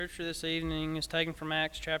Scripture this evening is taken from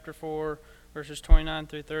Acts chapter 4, verses 29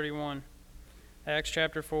 through 31. Acts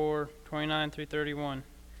chapter 4, 29 through 31.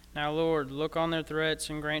 Now, Lord, look on their threats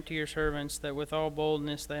and grant to your servants that with all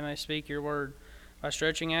boldness they may speak your word, by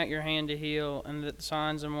stretching out your hand to heal, and that the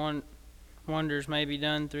signs and wonders may be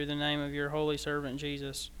done through the name of your holy servant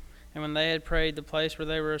Jesus. And when they had prayed, the place where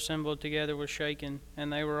they were assembled together was shaken,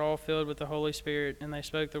 and they were all filled with the Holy Spirit, and they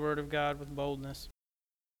spoke the word of God with boldness.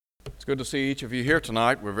 It's good to see each of you here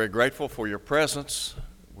tonight. We're very grateful for your presence.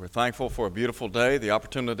 We're thankful for a beautiful day, the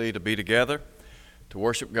opportunity to be together, to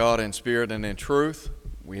worship God in spirit and in truth.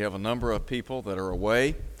 We have a number of people that are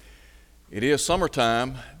away. It is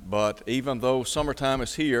summertime, but even though summertime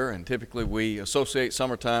is here, and typically we associate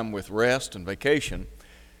summertime with rest and vacation,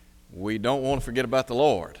 we don't want to forget about the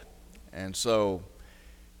Lord. And so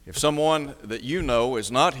if someone that you know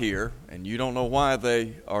is not here, and you don't know why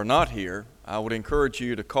they are not here, I would encourage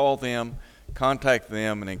you to call them, contact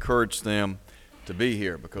them, and encourage them to be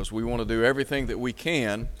here, because we want to do everything that we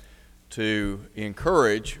can to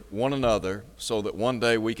encourage one another so that one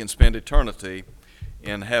day we can spend eternity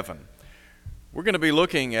in heaven. We're going to be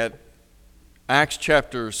looking at Acts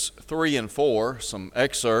chapters 3 and 4, some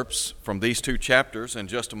excerpts from these two chapters in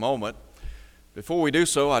just a moment. Before we do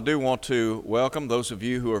so, I do want to welcome those of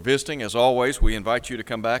you who are visiting. As always, we invite you to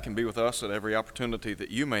come back and be with us at every opportunity that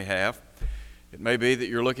you may have. It may be that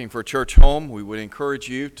you're looking for a church home. We would encourage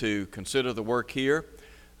you to consider the work here.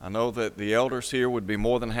 I know that the elders here would be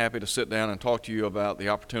more than happy to sit down and talk to you about the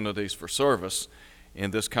opportunities for service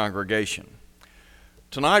in this congregation.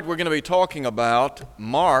 Tonight we're going to be talking about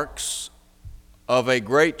marks of a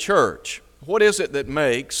great church. What is it that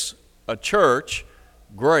makes a church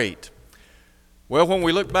great? Well, when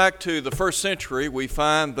we look back to the first century, we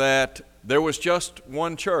find that there was just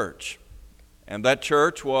one church. And that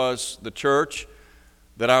church was the church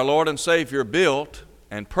that our Lord and Savior built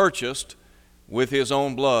and purchased with His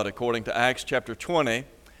own blood, according to Acts chapter 20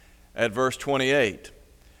 at verse 28.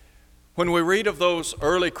 When we read of those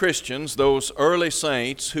early Christians, those early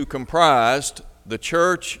saints who comprised the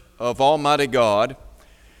church of Almighty God,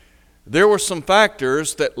 there were some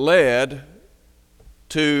factors that led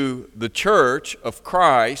to the church of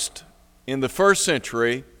Christ in the first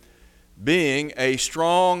century being a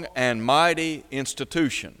strong and mighty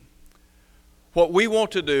institution. What we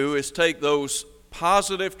want to do is take those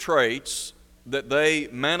positive traits that they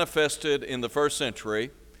manifested in the first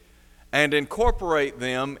century and incorporate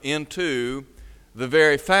them into the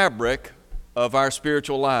very fabric of our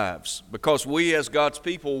spiritual lives. Because we as God's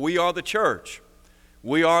people, we are the church.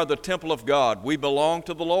 We are the temple of God. We belong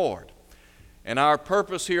to the Lord. And our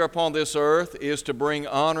purpose here upon this earth is to bring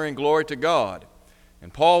honor and glory to God.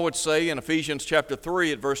 And Paul would say in Ephesians chapter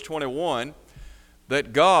 3 at verse 21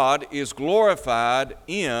 that God is glorified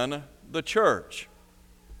in the church.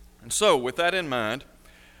 And so with that in mind,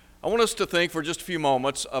 I want us to think for just a few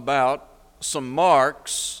moments about some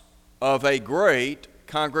marks of a great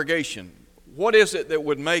congregation. What is it that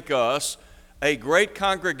would make us a great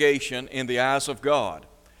congregation in the eyes of God?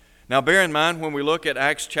 Now bear in mind, when we look at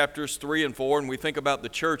Acts chapters 3 and 4 and we think about the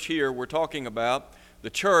church here, we're talking about the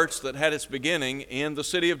church that had its beginning in the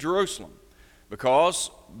city of Jerusalem, because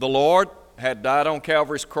the Lord had died on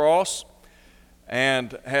Calvary's cross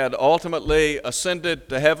and had ultimately ascended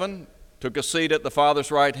to heaven, took a seat at the Father's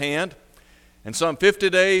right hand, and some 50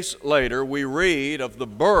 days later we read of the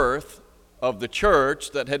birth of the church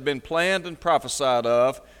that had been planned and prophesied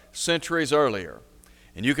of centuries earlier.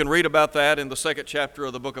 And you can read about that in the second chapter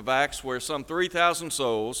of the book of Acts, where some 3,000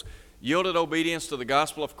 souls yielded obedience to the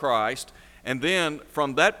gospel of Christ. And then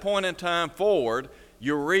from that point in time forward,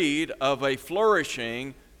 you read of a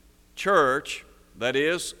flourishing church, that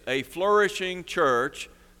is, a flourishing church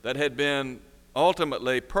that had been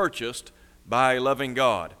ultimately purchased by a loving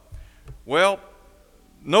God. Well,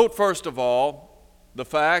 note first of all the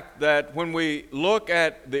fact that when we look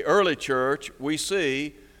at the early church, we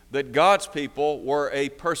see that God's people were a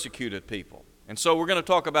persecuted people. And so we're going to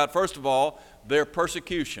talk about, first of all, their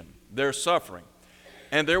persecution, their suffering.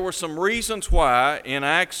 And there were some reasons why in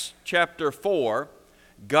Acts chapter 4,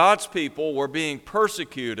 God's people were being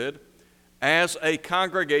persecuted as a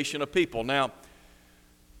congregation of people. Now,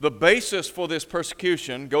 the basis for this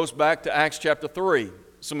persecution goes back to Acts chapter 3,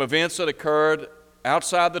 some events that occurred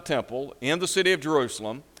outside the temple in the city of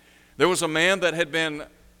Jerusalem. There was a man that had been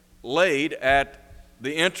laid at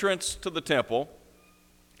the entrance to the temple.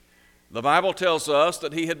 The Bible tells us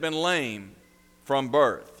that he had been lame from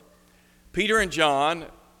birth. Peter and John,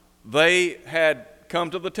 they had come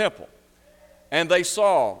to the temple, and they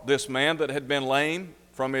saw this man that had been lame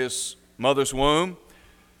from his mother's womb.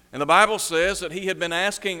 And the Bible says that he had been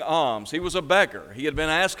asking alms. He was a beggar. He had been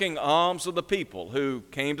asking alms of the people who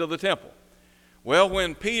came to the temple. Well,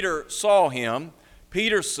 when Peter saw him,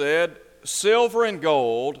 Peter said, "Silver and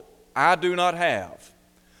gold I do not have,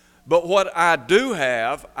 but what I do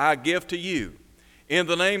have I give to you. In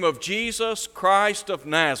the name of Jesus Christ of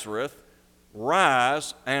Nazareth,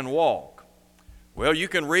 rise and walk." Well, you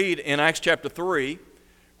can read in Acts chapter 3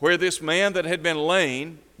 where this man that had been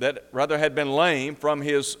lame from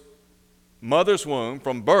his mother's womb,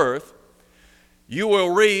 from birth, you will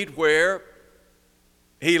read where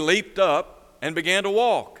he leaped up and began to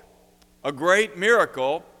walk. A great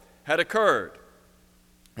miracle had occurred.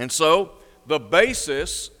 And so the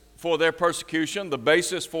basis for their persecution, the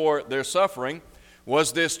basis for their suffering,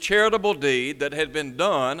 was this charitable deed that had been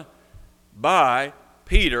done by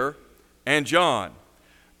Peter and John.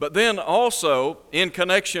 But then also, in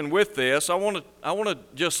connection with this, I want to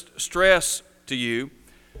just stress to you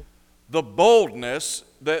the boldness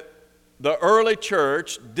that the early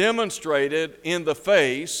church demonstrated in the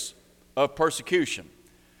face of persecution.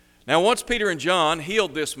 Now, once Peter and John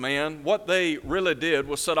healed this man, what they really did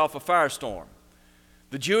was set off a firestorm.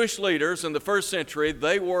 The Jewish leaders in the first century,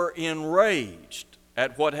 they were enraged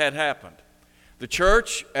at what had happened. The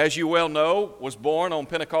church, as you well know, was born on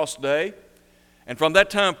Pentecost Day. And from that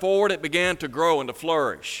time forward, it began to grow and to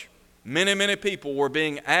flourish. Many, many people were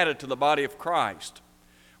being added to the body of Christ.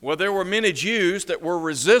 Well, there were many Jews that were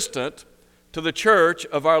resistant to the church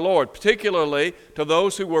of our Lord, particularly to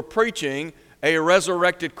those who were preaching a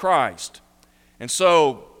resurrected Christ. And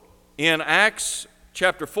so, in Acts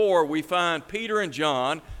chapter 4, we find Peter and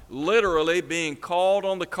John literally being called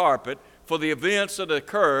on the carpet for the events that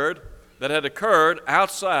had occurred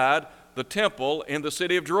outside the temple in the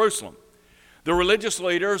city of Jerusalem. The religious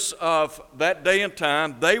leaders of that day and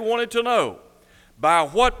time, they wanted to know, by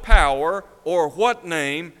what power or what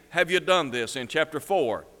name have you done this, in chapter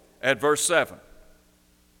 4 at verse 7?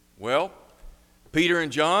 Well, Peter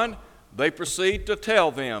and John, they proceed to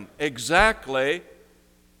tell them exactly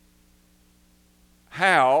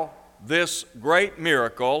how this great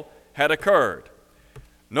miracle had occurred.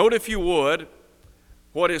 Note, if you would,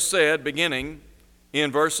 what is said beginning in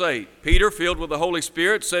verse 8. Peter, filled with the Holy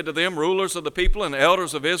Spirit, said to them, "Rulers of the people and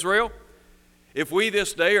elders of Israel, if we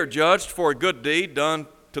this day are judged for a good deed done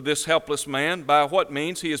to this helpless man, by what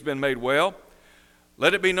means he has been made well,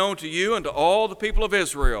 let it be known to you and to all the people of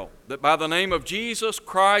Israel that by the name of Jesus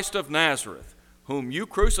Christ of Nazareth, whom you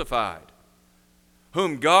crucified,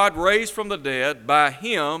 whom God raised from the dead, by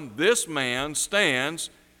him this man stands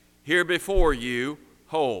here before you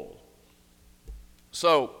whole."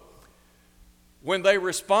 So, when they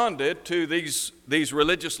responded to these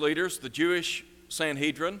religious leaders, the Jewish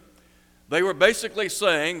Sanhedrin, they were basically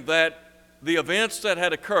saying that the events that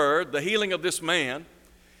had occurred, the healing of this man,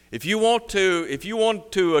 if you want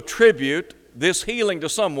to attribute this healing to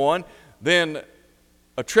someone, then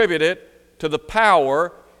attribute it to the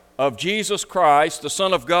power of Jesus Christ, the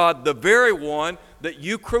Son of God, the very one that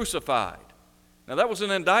you crucified. Now, that was an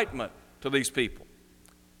indictment to these people.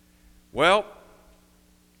 Well,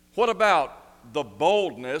 what about the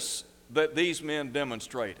boldness that these men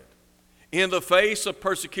demonstrated in the face of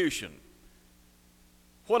persecution?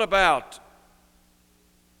 What about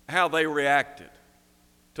how they reacted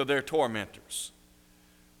to their tormentors?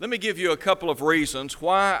 Let me give you a couple of reasons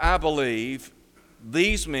why I believe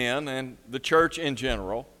these men and the church in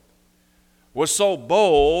general was so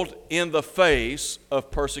bold in the face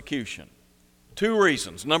of persecution. Two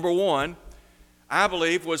reasons. Number one, I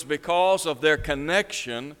believe, was because of their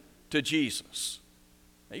connection to Jesus.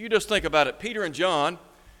 Now, you just think about it. Peter and John,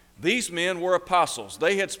 these men were apostles.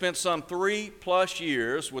 They had spent some 3+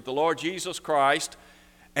 years with the Lord Jesus Christ,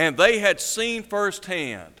 and they had seen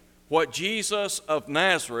firsthand what Jesus of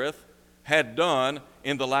Nazareth had done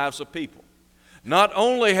in the lives of people. Not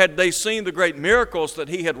only had they seen the great miracles that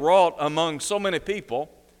he had wrought among so many people,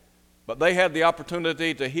 but they had the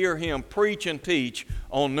opportunity to hear him preach and teach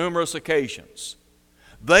on numerous occasions.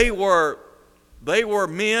 They were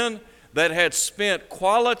men that had spent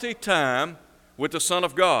quality time with the Son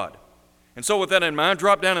of God. And so with that in mind,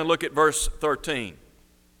 drop down and look at verse 13.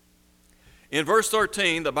 In verse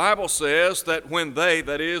 13, the Bible says that when they,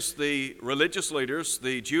 that is the religious leaders,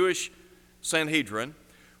 the Jewish Sanhedrin,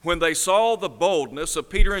 when they saw the boldness of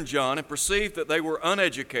Peter and John and perceived that they were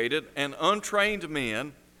uneducated and untrained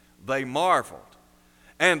men, they marveled.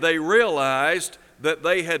 And they realized that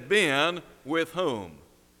they had been with whom?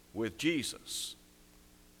 With Jesus.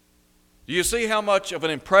 Do you see how much of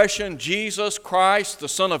an impression Jesus Christ, the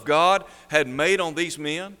Son of God, had made on these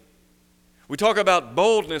men? We talk about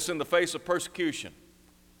boldness in the face of persecution.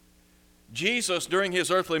 Jesus, during his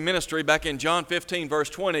earthly ministry, back in John 15, verse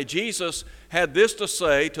 20, Jesus had this to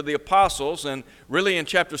say to the apostles, and really in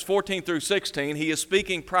chapters 14 through 16, he is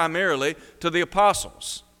speaking primarily to the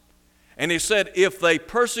apostles. And he said, "If they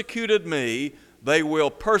persecuted me, they will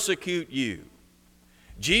persecute you."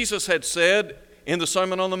 Jesus had said in the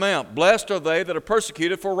Sermon on the Mount, "Blessed are they that are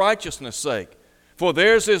persecuted for righteousness' sake, for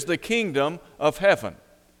theirs is the kingdom of heaven."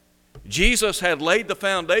 Jesus had laid the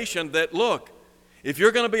foundation that, look, if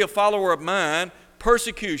you're going to be a follower of mine,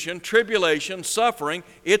 persecution, tribulation, suffering,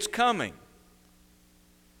 it's coming.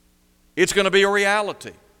 It's going to be a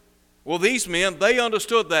reality. Well, these men, they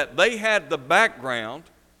understood that. They had the background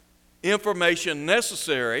information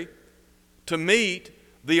necessary to meet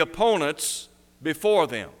the opponents before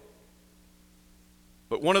them.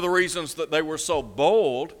 But one of the reasons that they were so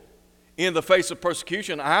bold in the face of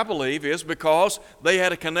persecution, I believe, is because they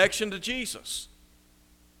had a connection to Jesus.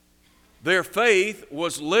 Their faith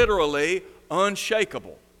was literally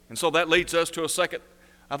unshakable. And so that leads us to a second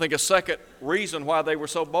reason why they were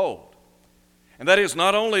so bold. And that is,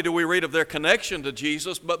 not only do we read of their connection to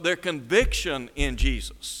Jesus, but their conviction in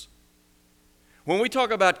Jesus. When we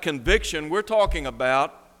talk about conviction, we're talking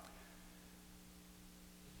about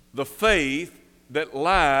the faith that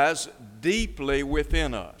lies deeply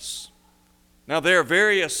within us. Now, there are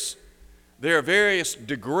various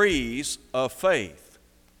degrees of faith.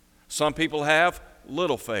 Some people have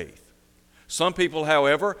little faith. Some people,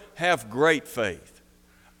 however, have great faith.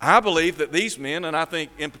 I believe that these men, and I think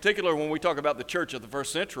in particular when we talk about the church of the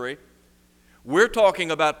first century, we're talking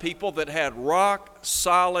about people that had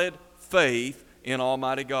rock-solid faith in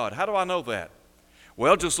Almighty God. How do I know that?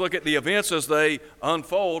 Well, just look at the events as they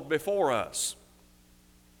unfold before us.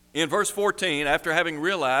 In verse 14, after having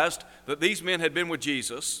realized that these men had been with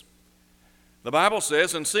Jesus, the Bible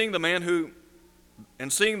says, and seeing the man who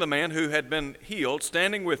had been healed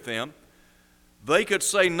standing with them, they could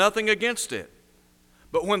say nothing against it.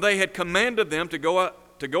 But when they had commanded them to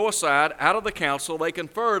go aside out of the council, they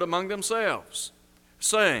conferred among themselves,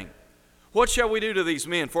 saying, "What shall we do to these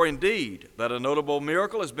men? For indeed that a notable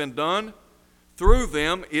miracle has been done through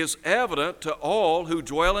them is evident to all who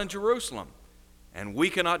dwell in Jerusalem, and we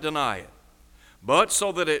cannot deny it. But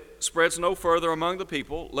so that it spreads no further among the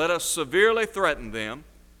people, let us severely threaten them,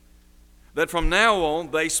 that from now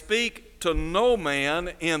on they speak to no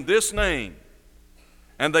man in this name."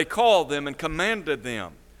 And they called them and commanded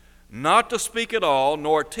them not to speak at all,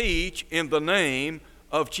 nor teach in the name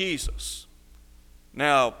of Jesus.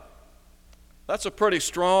 Now, that's a pretty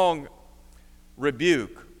strong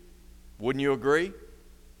rebuke. Wouldn't you agree?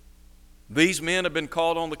 These men have been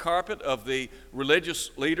called on the carpet of the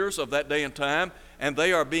religious leaders of that day and time, and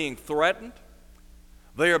they are being threatened.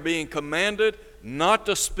 They are being commanded not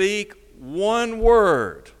to speak one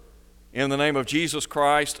word in the name of Jesus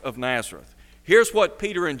Christ of Nazareth. Here's what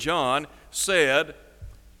Peter and John said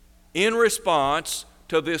in response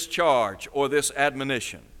to this charge or this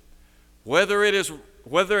admonition. Whether it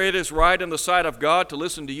is right in the sight of God to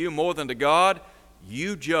listen to you more than to God,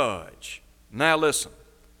 you judge. Now listen.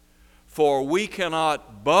 For we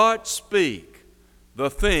cannot but speak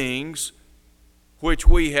the things which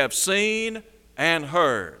we have seen and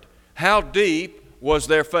heard. How deep was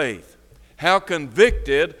their faith? How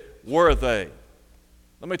convicted were they?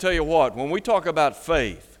 Let me tell you what, when we talk about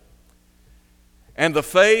faith, and the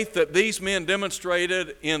faith that these men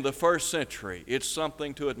demonstrated in the first century, it's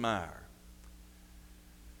something to admire.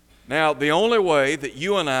 Now, the only way that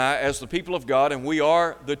you and I, as the people of God, and we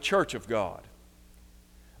are the church of God,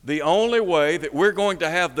 the only way that we're going to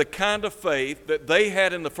have the kind of faith that they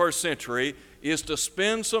had in the first century is to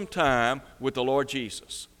spend some time with the Lord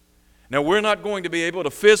Jesus. Now, we're not going to be able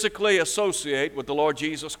to physically associate with the Lord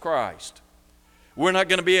Jesus Christ. We're not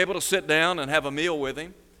going to be able to sit down and have a meal with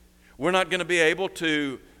Him. We're not going to be able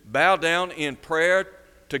to bow down in prayer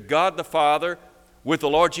to God the Father with the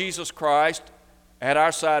Lord Jesus Christ at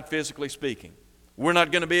our side, physically speaking. We're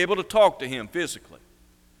not going to be able to talk to Him physically.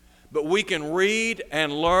 But we can read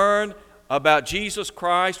and learn about Jesus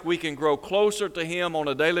Christ. We can grow closer to Him on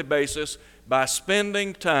a daily basis by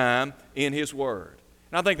spending time in His Word.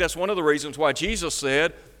 And I think that's one of the reasons why Jesus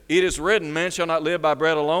said, "It is written, man shall not live by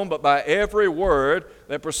bread alone, but by every word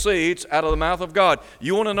that proceeds out of the mouth of God."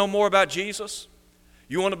 You want to know more about Jesus?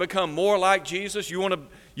 You want to become more like Jesus? You want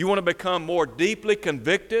to become more deeply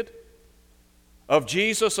convicted of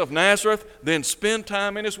Jesus of Nazareth? Then spend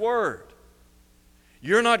time in His Word.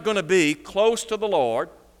 You're not going to be close to the Lord.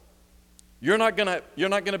 You're not going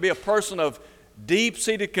to be a person of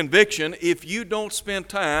deep-seated conviction if you don't spend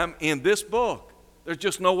time in this book. There's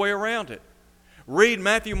just no way around it. Read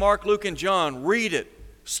Matthew, Mark, Luke, and John. Read it.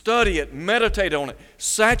 Study it, meditate on it,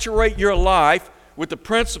 saturate your life with the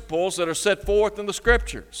principles that are set forth in the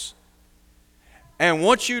Scriptures. And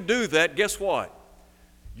once you do that, guess what?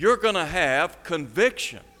 You're going to have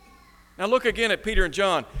conviction. Now look again at Peter and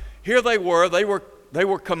John. Here they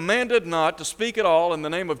were commanded not to speak at all in the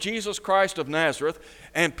name of Jesus Christ of Nazareth.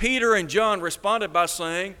 And Peter and John responded by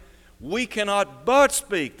saying, we cannot but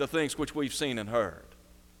speak the things which we've seen and heard.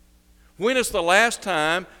 When is the last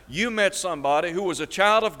time you met somebody who was a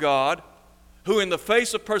child of God, who in the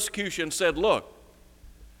face of persecution said, look,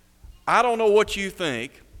 I don't know what you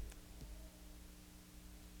think,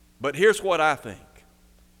 but here's what I think.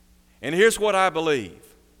 And here's what I believe.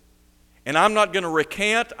 And I'm not going to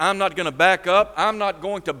recant, I'm not going to back up, I'm not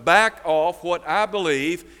going to back off what I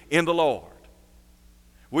believe in the Lord.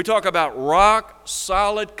 We talk about rock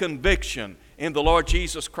solid conviction in the Lord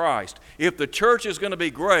Jesus Christ. If the church is going to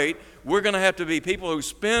be great, we're going to have to be people who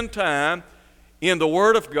spend time in the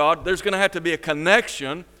Word of God. There's going to have to be a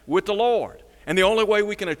connection with the Lord. And the only way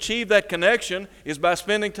we can achieve that connection is by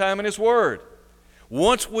spending time in His Word.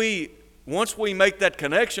 Once we make that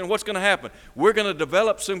connection, what's going to happen? We're going to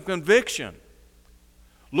develop some conviction.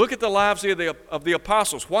 Look at the lives of the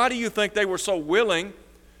apostles. Why do you think they were so willing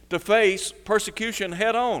to face persecution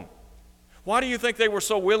head on? Why do you think they were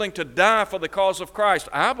so willing to die for the cause of Christ?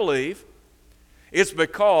 I believe it's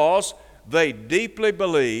because they deeply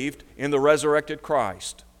believed in the resurrected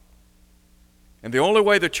Christ. And the only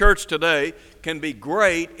way the church today can be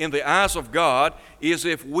great in the eyes of God is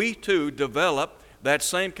if we too develop that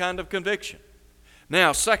same kind of conviction.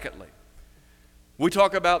 Now, secondly, we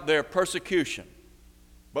talk about their persecution,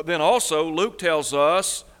 but then also Luke tells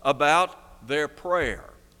us about their prayer.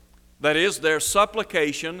 That is, their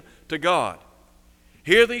supplication to God.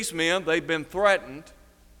 Here these men, they've been threatened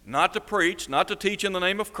not to preach, not to teach in the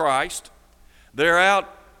name of Christ. They're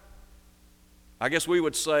out, I guess we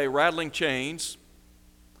would say, rattling chains,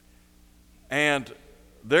 and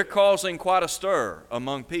they're causing quite a stir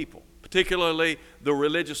among people, particularly the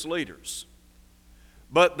religious leaders.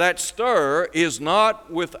 But that stir is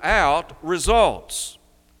not without results.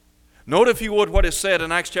 Note, if you would, what is said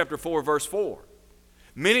in Acts chapter 4, verse 4.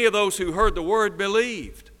 Many of those who heard the word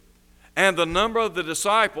believed, and the number of the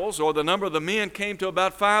disciples, or the number of the men, came to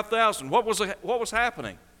about 5,000. What was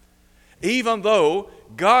happening? Even though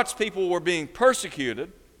God's people were being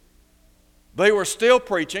persecuted, they were still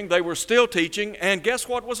preaching, they were still teaching, and guess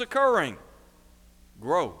what was occurring?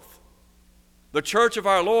 Growth. The church of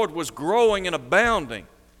our Lord was growing and abounding.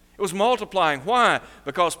 It was multiplying. Why?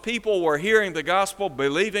 Because people were hearing the gospel,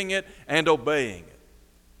 believing it, and obeying it.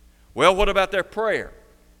 Well, what about their prayer?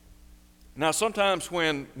 Now, sometimes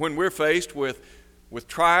when we're faced with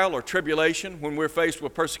trial or tribulation, when we're faced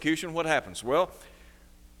with persecution, what happens? Well,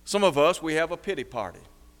 some of us, we have a pity party.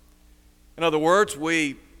 In other words,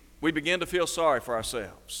 we begin to feel sorry for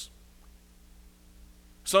ourselves.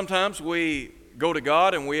 Sometimes we go to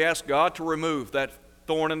God and we ask God to remove that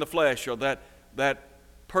thorn in the flesh or that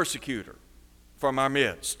persecutor from our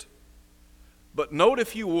midst. But note,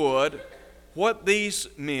 if you would, what these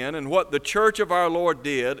men and what the church of our Lord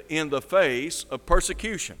did in the face of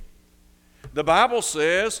persecution. The Bible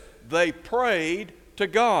says they prayed to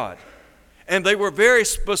God, and they were very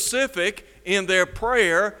specific in their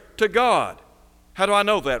prayer to God. How do I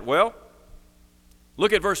know that? Well,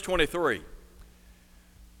 look at verse 23.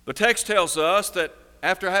 The text tells us that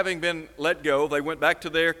after having been let go, they went back to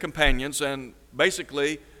their companions and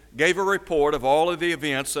basically gave a report of all of the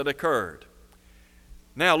events that occurred.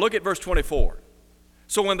 Now look at verse 24.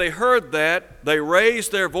 So when they heard that, they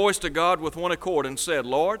raised their voice to God with one accord and said,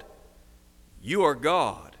 Lord, you are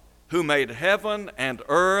God, who made heaven and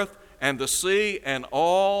earth and the sea and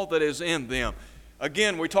all that is in them.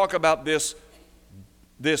 Again, we talk about this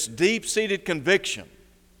deep-seated conviction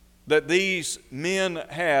that these men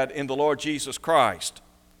had in the Lord Jesus Christ.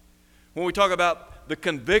 When we talk about the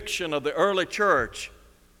conviction of the early church,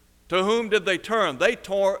 to whom did they turn? They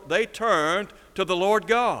turned to the Lord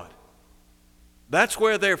God. That's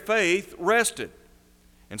where their faith rested.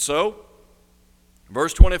 And so,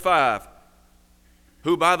 verse 25,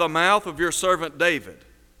 who by the mouth of your servant David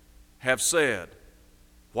have said,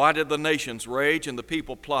 why did the nations rage and the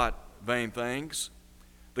people plot vain things?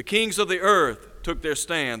 The kings of the earth took their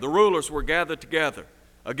stand. The rulers were gathered together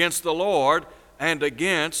against the Lord and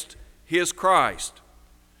against his Christ.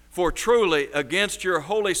 For truly against your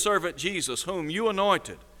holy servant Jesus, whom you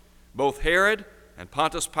anointed, both Herod and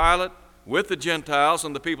Pontius Pilate, with the Gentiles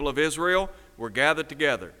and the people of Israel, were gathered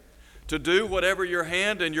together to do whatever your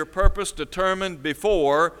hand and your purpose determined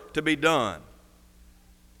before to be done.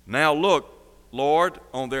 Now look, Lord,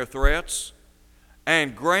 on their threats,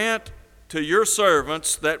 and grant to your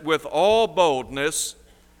servants that with all boldness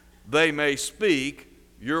they may speak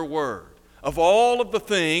your word. Of all of the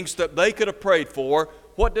things that they could have prayed for,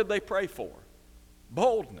 what did they pray for?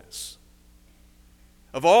 Boldness.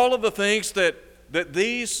 Of all of the things that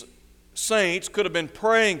these saints could have been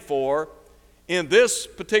praying for in this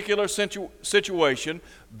particular situation,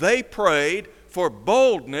 they prayed for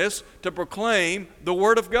boldness to proclaim the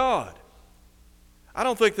Word of God. I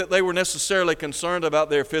don't think that they were necessarily concerned about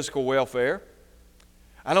their physical welfare.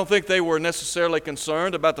 I don't think they were necessarily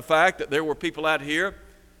concerned about the fact that there were people out here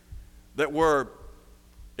that were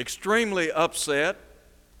extremely upset,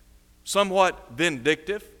 somewhat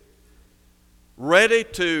vindictive, ready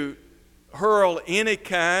to hurl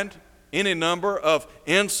any number of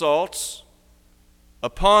insults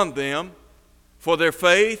upon them for their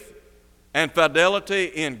faith and fidelity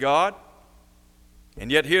in God. And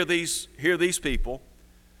yet here these people,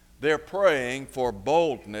 they're praying for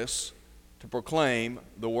boldness to proclaim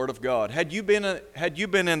the Word of God. Had you been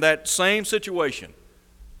in that same situation,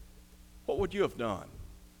 what would you have done?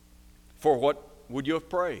 For what would you have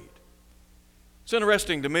prayed? It's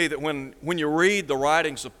interesting to me that when you read the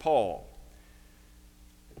writings of Paul,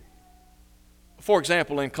 for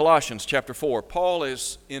example, in Colossians chapter 4, Paul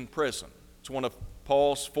is in prison. It's one of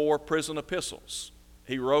Paul's 4 prison epistles.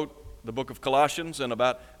 He wrote the book of Colossians in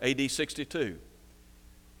about AD 62.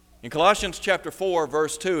 In Colossians chapter 4,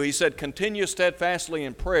 verse 2, he said, "Continue steadfastly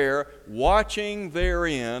in prayer, watching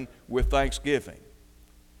therein with thanksgiving."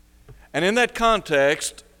 And in that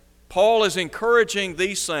context, Paul is encouraging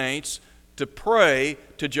these saints to pray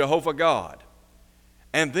to Jehovah God.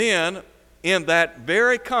 And then, in that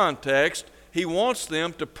very context, he wants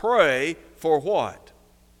them to pray for what?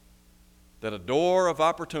 That a door of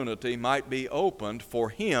opportunity might be opened for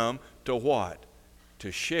him to what?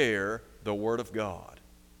 To share the Word of God.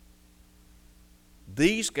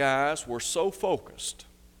 These guys were so focused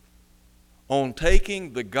on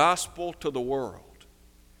taking the gospel to the world.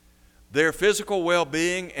 Their physical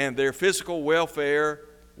well-being and their physical welfare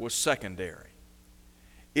was secondary.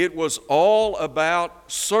 It was all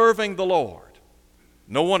about serving the Lord.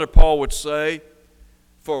 No wonder Paul would say,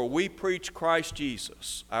 "For we preach Christ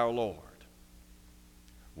Jesus, our Lord."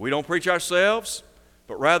 We don't preach ourselves,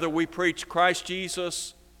 but rather we preach Christ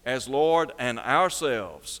Jesus as Lord and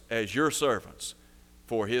ourselves as your servants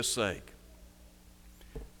for His sake.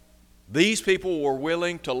 These people were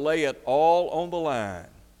willing to lay it all on the line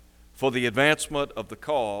for the advancement of the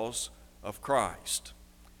cause of Christ.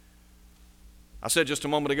 I said just a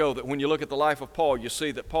moment ago that when you look at the life of Paul, you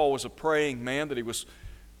see that Paul was a praying man, that he was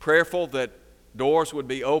prayerful that doors would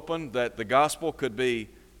be opened, that the gospel could be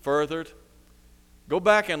furthered. Go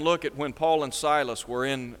back and look at when Paul and Silas were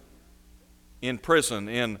in prison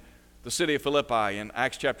in the city of Philippi in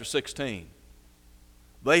Acts chapter 16.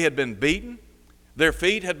 They had been beaten. Their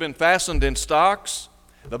feet had been fastened in stocks.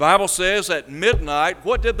 The Bible says at midnight,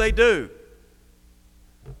 what did they do?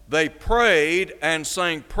 They prayed and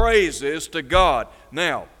sang praises to God.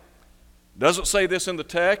 Now, doesn't say this in the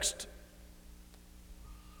text,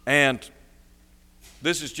 and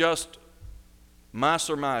this is just my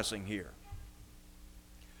surmising here.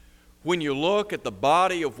 When you look at the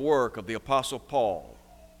body of work of the Apostle Paul,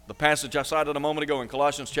 the passage I cited a moment ago in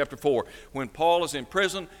Colossians chapter 4, when Paul is in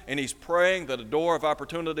prison and he's praying that a door of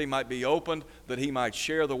opportunity might be opened, that he might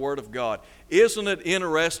share the Word of God. Isn't it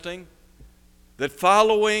interesting that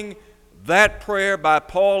following that prayer by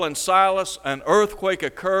Paul and Silas, an earthquake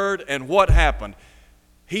occurred, and what happened?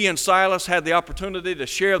 He and Silas had the opportunity to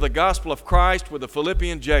share the gospel of Christ with the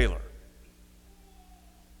Philippian jailer.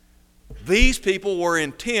 These people were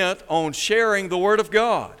intent on sharing the Word of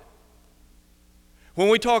God. When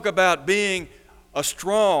we talk about being a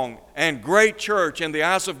strong and great church in the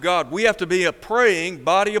eyes of God, we have to be a praying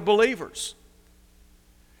body of believers.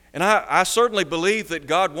 And I certainly believe that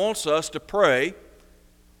God wants us to pray,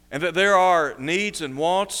 and that there are needs and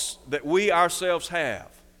wants that we ourselves have.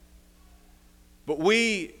 But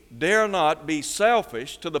we dare not be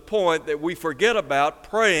selfish to the point that we forget about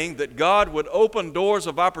praying that God would open doors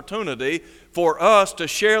of opportunity for us to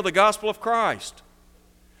share the gospel of Christ,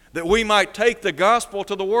 that we might take the gospel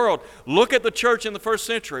to the world. Look at the church in the first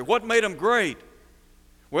century. What made them great?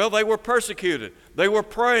 Well, they were persecuted. They were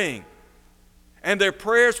praying. And their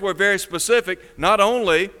prayers were very specific. Not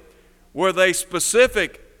only were they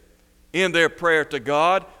specific in their prayer to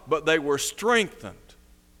God, but they were strengthened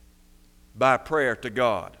by prayer to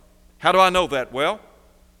God. How do I know that? Well,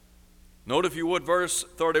 note if you would verse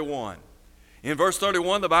 31. In verse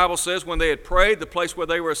 31, the Bible says, when they had prayed, the place where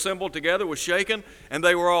they were assembled together was shaken, and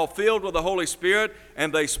they were all filled with the Holy Spirit,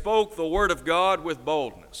 and they spoke the word of God with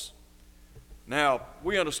boldness. Now,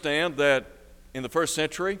 we understand that in the first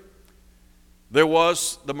century, there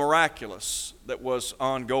was the miraculous that was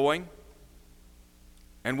ongoing.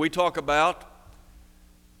 And we talk about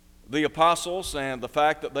the apostles and the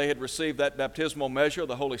fact that they had received that baptismal measure of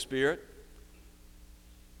the Holy Spirit.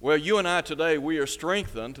 Well, you and I today, we are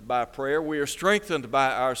strengthened by prayer. We are strengthened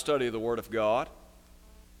by our study of the Word of God.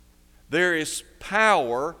 There is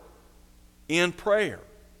power in prayer.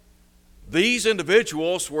 These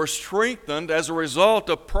individuals were strengthened as a result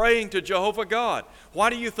of praying to Jehovah God. Why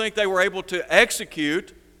do you think they were able to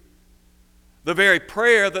execute the very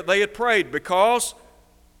prayer that they had prayed? Because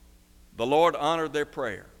the Lord honored their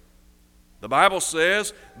prayer. The Bible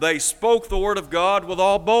says they spoke the Word of God with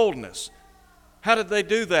all boldness. How did they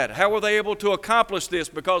do that? How were they able to accomplish this?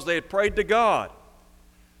 Because they had prayed to God.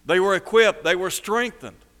 They were equipped, they were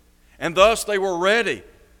strengthened, and thus they were ready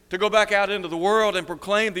to go back out into the world and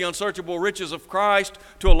proclaim the unsearchable riches of Christ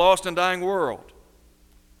to a lost and dying world.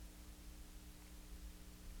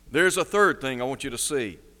 There's a third thing I want you to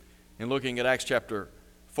see in looking at Acts chapter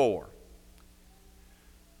 4,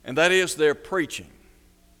 and that is their preaching.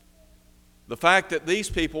 The fact that these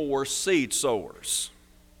people were seed sowers.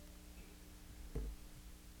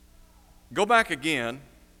 Go back again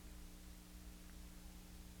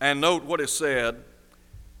and note what is said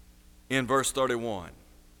in verse 31.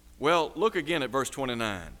 Well, look again at verse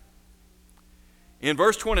 29. In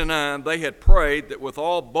verse 29, they had prayed that with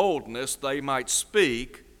all boldness they might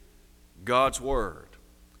speak God's word.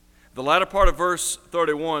 The latter part of verse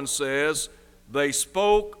 31 says, they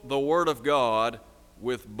spoke the word of God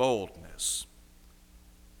with boldness.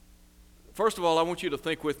 First of all, I want you to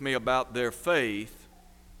think with me about their faith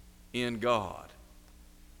in God.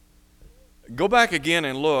 Go back again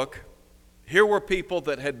and look. Here were people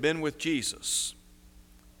that had been with Jesus.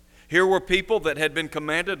 Here were people that had been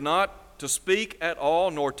commanded not to speak at all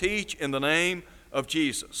nor teach in the name of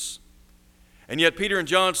Jesus. And yet Peter and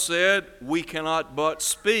John said, we cannot but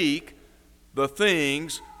speak the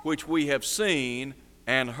things which we have seen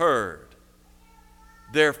and heard.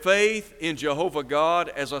 Their faith in Jehovah God,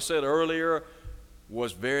 as I said earlier,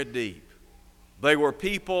 was very deep. They were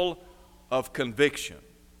people of conviction.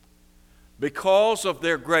 Because of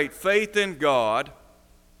their great faith in God,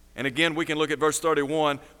 and again we can look at verse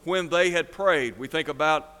 31, when they had prayed, we think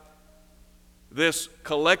about this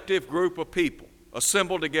collective group of people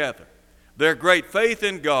assembled together. Their great faith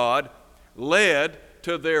in God led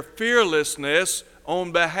to their fearlessness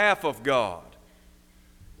on behalf of God.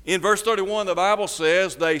 In verse 31, the Bible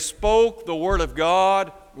says, they spoke the word of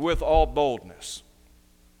God with all boldness.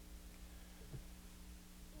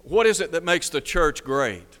 What is it that makes the church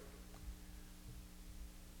great?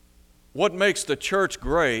 What makes the church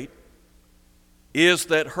great is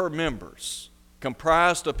that her members,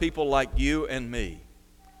 comprised of people like you and me,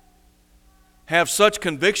 have such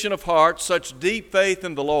conviction of heart, such deep faith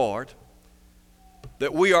in the Lord,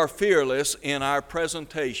 that we are fearless in our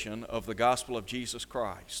presentation of the gospel of Jesus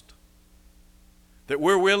Christ. That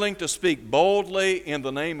we're willing to speak boldly in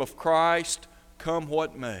the name of Christ, come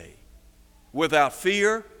what may, without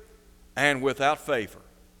fear and without favor.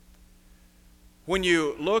 When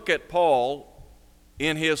you look at Paul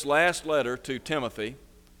in his last letter to Timothy,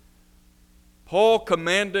 Paul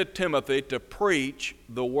commanded Timothy to preach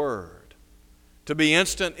the word, to be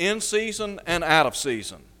instant in season and out of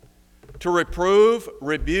season, to reprove,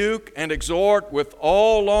 rebuke, and exhort with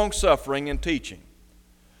all long-suffering and teaching.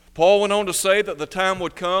 Paul went on to say that the time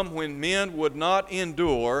would come when men would not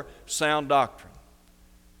endure sound doctrine.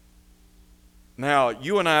 Now,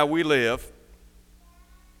 you and I, we live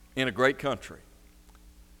in a great country.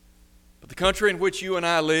 But the country in which you and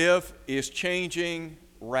I live is changing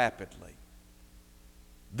rapidly.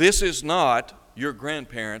 This is not your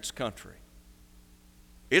grandparents' country.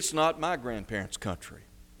 It's not my grandparents' country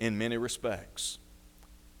in many respects.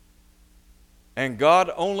 And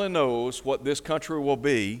God only knows what this country will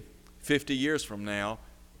be 50 years from now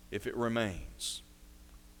if it remains.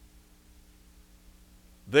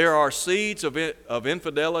 There are seeds of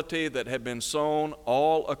infidelity that have been sown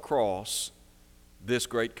all across this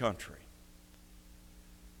great country.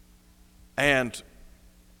 And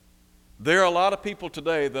there are a lot of people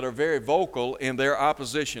today that are very vocal in their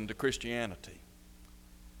opposition to Christianity.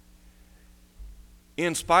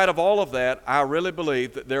 In spite of all of that, I really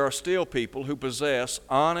believe that there are still people who possess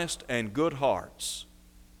honest and good hearts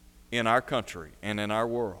in our country and in our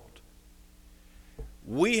world.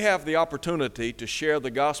 We have the opportunity to share the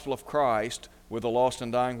gospel of Christ with a lost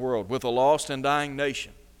and dying world, with a lost and dying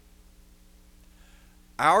nation.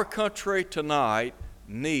 Our country tonight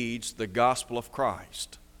needs the gospel of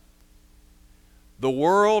Christ. The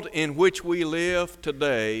world in which we live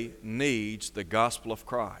today needs the gospel of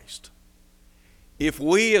Christ. If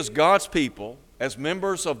we as God's people, as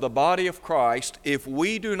members of the body of Christ, if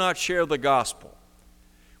we do not share the gospel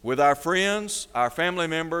with our friends, our family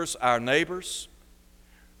members, our neighbors,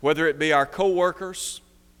 whether it be our co-workers,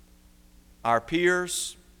 our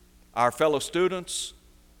peers, our fellow students,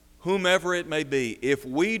 whomever it may be, if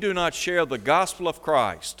we do not share the gospel of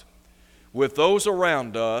Christ with those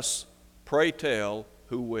around us, pray tell,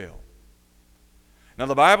 who will? Now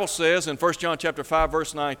the Bible says in 1 John chapter 5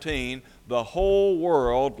 verse 19, the whole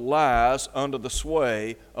world lies under the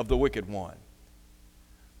sway of the wicked one.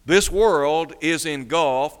 This world is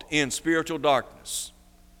engulfed in spiritual darkness.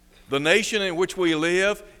 The nation in which we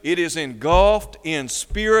live, it is engulfed in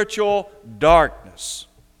spiritual darkness.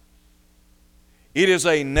 It is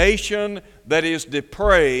a nation that is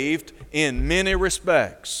depraved in many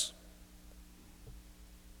respects.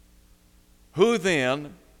 Who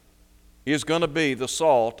then is going to be the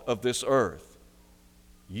salt of this earth?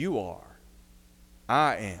 You are.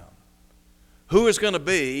 I am. Who is going to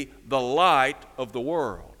be the light of the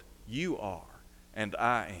world? You are, and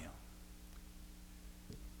I am.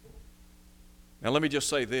 Now let me just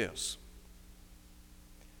say this.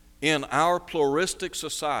 In our pluralistic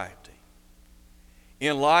society,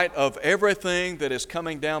 in light of everything that is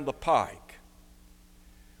coming down the pike,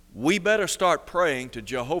 we better start praying to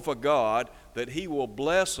Jehovah God that He will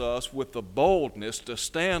bless us with the boldness to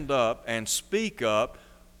stand up and speak up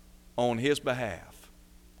on His behalf.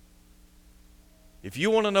 If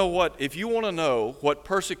you want to know what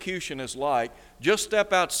persecution is like, just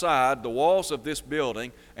step outside the walls of this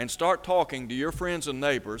building and start talking to your friends and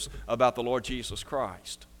neighbors about the Lord Jesus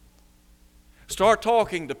Christ. Start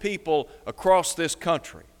talking to people across this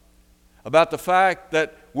country about the fact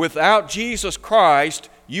that without Jesus Christ,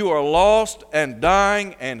 you are lost and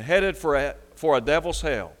dying and headed for a devil's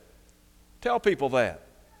hell. Tell people that.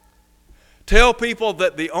 Tell people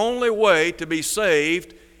that the only way to be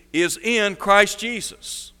saved is in Christ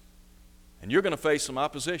Jesus. And you're going to face some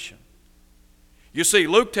opposition. You see,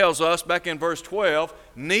 Luke tells us back in verse 12,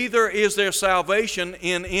 neither is there salvation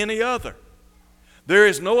in any other. There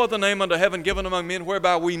is no other name under heaven given among men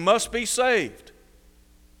whereby we must be saved.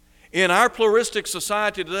 In our pluralistic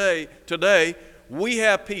society today, we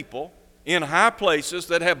have people in high places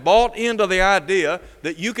that have bought into the idea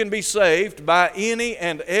that you can be saved by any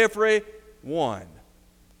and every one.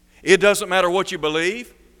 It doesn't matter what you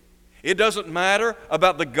believe. It doesn't matter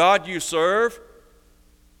about the God you serve.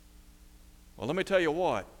 Well, let me tell you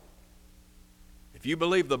what. If you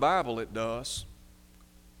believe the Bible, it does.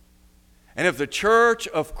 And if the church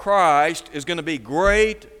of Christ is going to be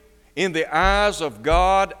great in the eyes of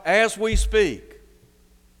God as we speak,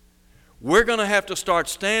 we're going to have to start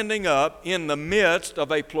standing up in the midst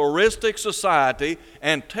of a pluralistic society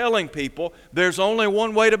and telling people there's only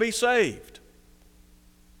one way to be saved.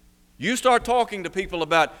 You start talking to people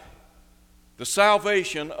about the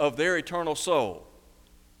salvation of their eternal soul.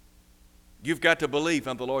 You've got to believe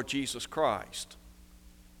in the Lord Jesus Christ.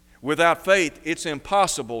 Without faith, it's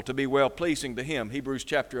impossible to be well-pleasing to Him. Hebrews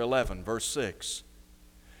chapter 11, verse 6.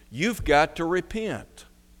 You've got to repent.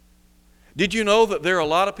 Did you know that there are a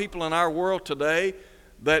lot of people in our world today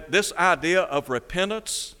that this idea of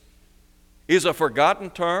repentance is a forgotten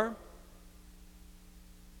term?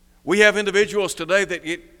 We have individuals today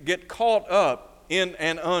that get caught up in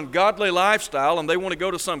an ungodly lifestyle and they want to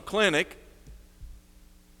go to some clinic.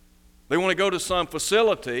 They want to go to some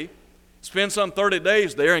facility, spend some 30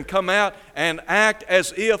 days there and come out and act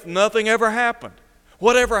as if nothing ever happened.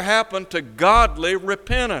 Whatever happened to godly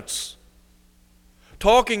repentance?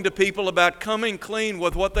 Talking to people about coming clean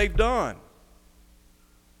with what they've done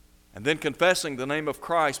and then confessing the name of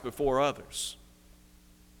Christ before others.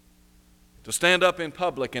 To stand up in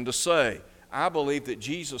public and to say, I believe that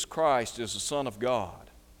Jesus Christ is the Son of God.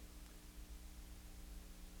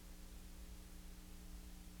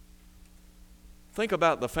 Think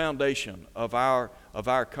about the foundation of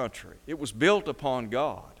our country. It was built upon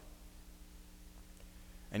God.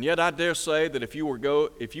 And yet I dare say that if you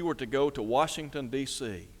were to go to Washington,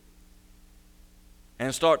 D.C.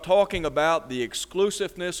 and start talking about the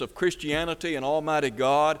exclusiveness of Christianity and Almighty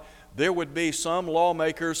God, there would be some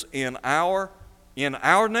lawmakers in our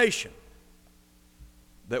nation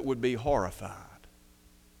that would be horrified.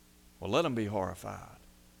 Well, let them be horrified.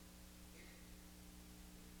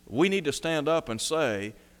 We need to stand up and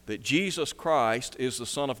say that Jesus Christ is the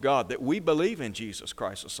Son of God, that we believe in Jesus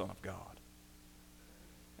Christ, the Son of God.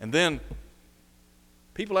 And then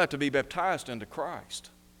people have to be baptized into Christ.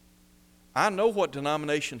 I know what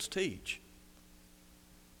denominations teach.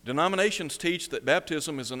 Denominations teach that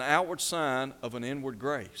baptism is an outward sign of an inward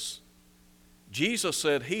grace. Jesus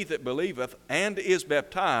said, "He that believeth and is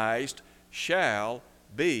baptized shall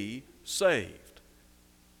be saved."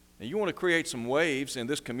 Now, you want to create some waves in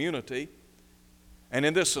this community and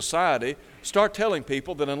in this society, start telling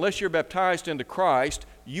people that unless you're baptized into Christ,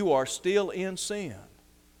 you are still in sin.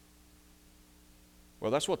 Well,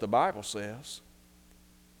 that's what the Bible says.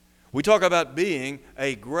 We talk about being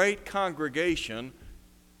a great congregation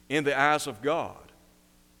in the eyes of God.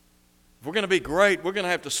 If we're going to be great, we're going to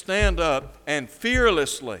have to stand up and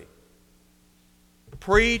fearlessly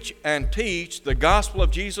preach and teach the gospel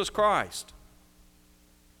of Jesus Christ.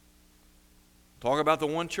 Talk about the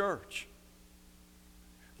one church.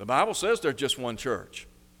 The Bible says there's just one church.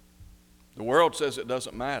 The world says it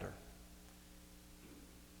doesn't matter.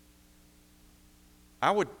 I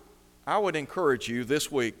would encourage you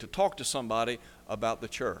this week to talk to somebody about the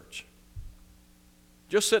church.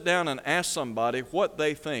 Just sit down and ask somebody what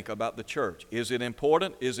they think about the church. Is it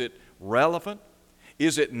important? Is it relevant?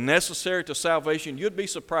 Is it necessary to salvation? You'd be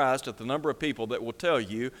surprised at the number of people that will tell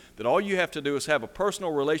you that all you have to do is have a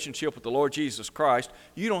personal relationship with the Lord Jesus Christ.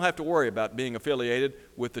 You don't have to worry about being affiliated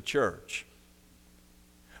with the church.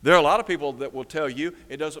 There are a lot of people that will tell you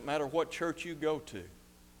it doesn't matter what church you go to.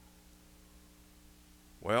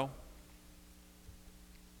 Well,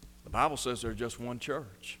 the Bible says there's just one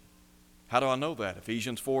church. How do I know that?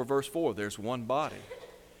 Ephesians 4 verse 4, there's one body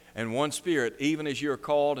and one Spirit, even as you're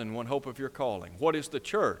called in one hope of your calling. What is the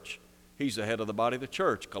church? He's the head of the body of the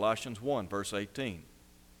church, Colossians 1 verse 18.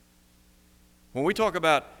 When we talk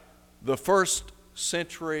about the first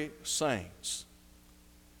century saints,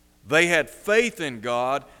 they had faith in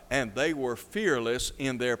God and they were fearless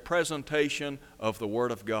in their presentation of the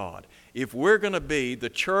Word of God. If we're going to be the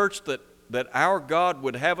church that our God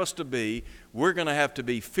would have us to be, we're going to have to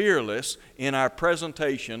be fearless in our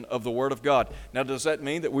presentation of the Word of God. Now, does that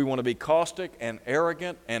mean that we want to be caustic and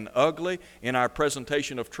arrogant and ugly in our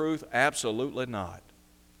presentation of truth? Absolutely not.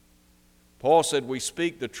 Paul said we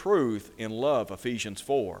speak the truth in love, Ephesians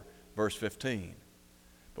 4, verse 15.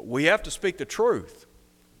 But we have to speak the truth.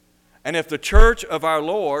 And if the church of our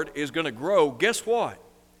Lord is going to grow, guess what?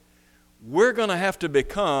 We're going to have to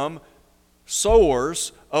become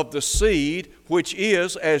sowers of the seed, which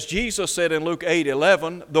is, as Jesus said in Luke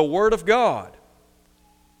 8:11, the Word of God.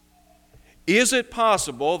 Is it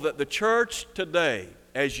possible that the church today,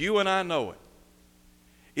 as you and I know it,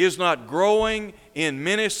 is not growing in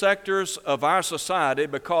many sectors of our society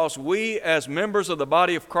because we, as members of the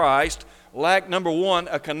body of Christ, lack, number one,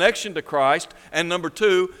 a connection to Christ, and number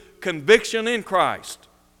two, conviction in Christ?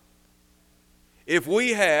 If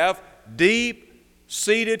we have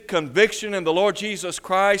deep-seated conviction in the Lord Jesus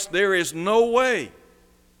Christ, there is no way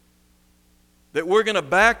that we're going to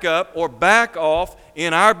back up or back off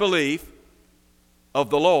in our belief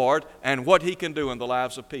of the Lord and what He can do in the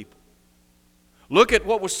lives of people. Look at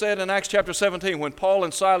what was said in Acts chapter 17 when Paul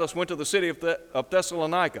and Silas went to the city of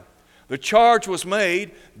Thessalonica. The charge was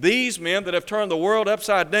made, these men that have turned the world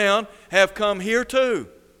upside down have come here too.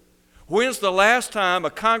 When's the last time a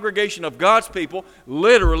congregation of God's people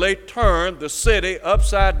literally turned the city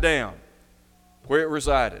upside down where it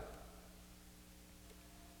resided?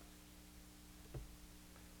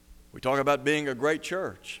 We talk about being a great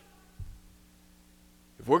church.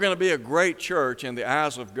 If we're going to be a great church in the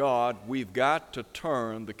eyes of God, we've got to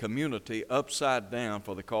turn the community upside down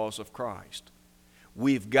for the cause of Christ.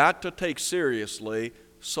 We've got to take seriously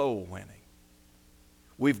soul winning.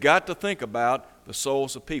 We've got to think about the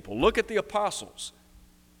souls of people. Look at the apostles.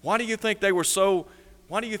 Why do you think they were so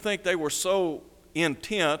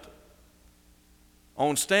intent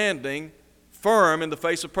on standing firm in the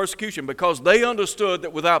face of persecution? Because they understood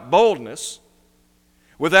that without boldness,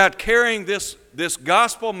 without carrying this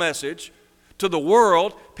gospel message to the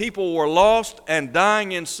world, people were lost and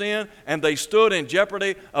dying in sin, and they stood in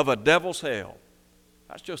jeopardy of a devil's hell.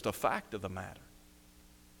 That's just a fact of the matter.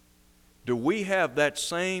 Do we have that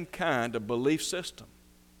same kind of belief system?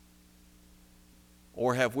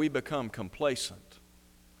 Or have we become complacent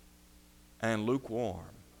and lukewarm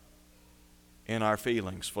in our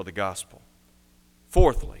feelings for the gospel?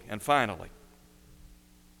 Fourthly and finally,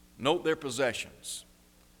 note their possessions.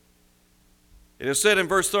 It is said in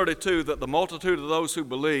verse 32 that the multitude of those who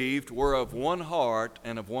believed were of one heart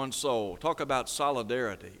and of one soul. Talk about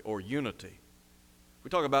solidarity or unity.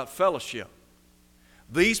 We talk about fellowship.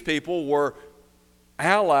 These people were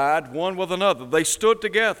allied one with another. They stood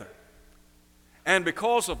together. And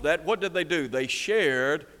because of that, what did they do? They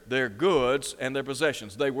shared their goods and their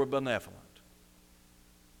possessions. They were benevolent.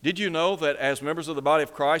 Did you know that as members of the body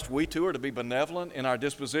of Christ, we too are to be benevolent in our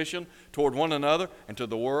disposition toward one another and to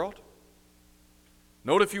the world?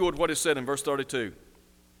 Note, if you would, what is said in verse 32.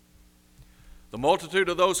 The multitude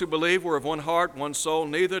of those who believed were of one heart, one soul.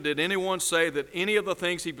 Neither did anyone say that any of the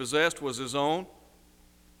things he possessed was his own,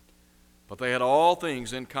 but they had all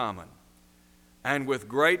things in common. And with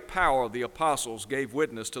great power the apostles gave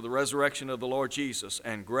witness to the resurrection of the Lord Jesus,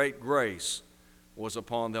 and great grace was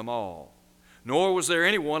upon them all. Nor was there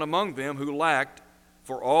anyone among them who lacked,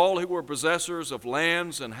 for all who were possessors of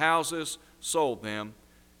lands and houses sold them,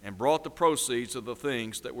 and brought the proceeds of the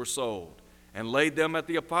things that were sold, and laid them at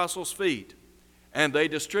the apostles' feet. And they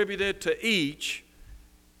distributed to each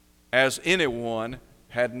as anyone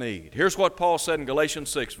had need. Here's what Paul said in Galatians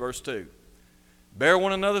 6, verse 2. Bear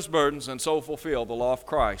one another's burdens, and so fulfill the law of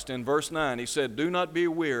Christ. In verse 9, he said, do not be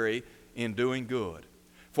weary in doing good,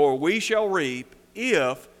 for we shall reap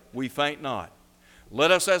if we faint not.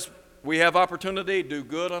 Let us, as we have opportunity, do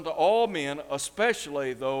good unto all men,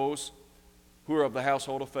 especially those who are of the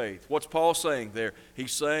household of faith. What's Paul saying there?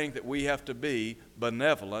 He's saying that we have to be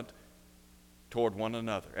benevolent toward one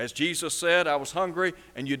another. As Jesus said, I was hungry,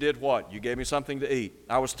 and you did what? You gave me something to eat.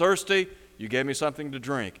 I was thirsty, you gave me something to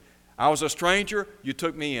drink. I was a stranger, you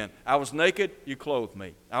took me in. I was naked, you clothed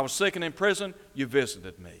me. I was sick and in prison, you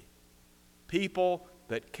visited me. People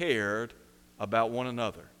that cared about one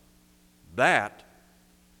another. That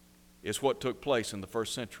is what took place in the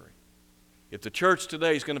first century. If the church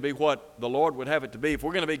today is going to be what the Lord would have it to be, if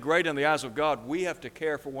we're going to be great in the eyes of God, we have to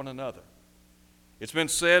care for one another. It's been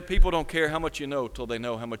said, people don't care how much you know till they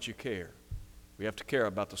know how much you care. We have to care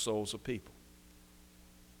about the souls of people.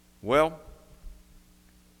 Well,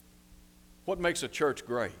 what makes a church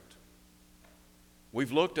great?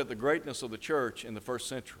 We've looked at the greatness of the church in the first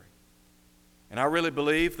century. And I really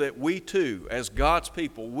believe that we too, as God's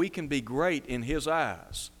people, we can be great in His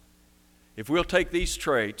eyes if we'll take these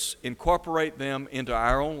traits, incorporate them into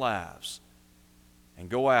our own lives, and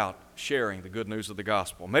go out sharing the good news of the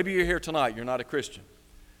gospel. Maybe you're here tonight, you're not a Christian.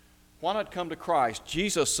 Why not come to Christ?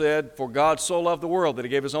 Jesus said, for God so loved the world that He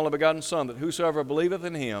gave His only begotten Son, that whosoever believeth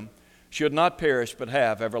in Him should not perish but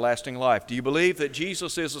have everlasting life. Do you believe that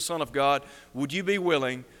Jesus is the Son of God? Would you be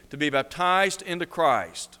willing to be baptized into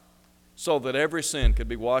Christ so that every sin could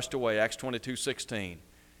be washed away? Acts 22:16.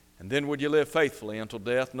 And then would you live faithfully until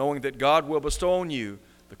death, knowing that God will bestow on you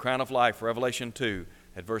the crown of life? Revelation 2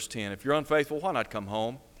 at verse 10. If you're unfaithful, why not come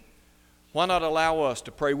home? Why not allow us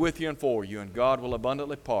to pray with you and for you, and God will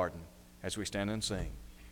abundantly pardon as we stand and sing.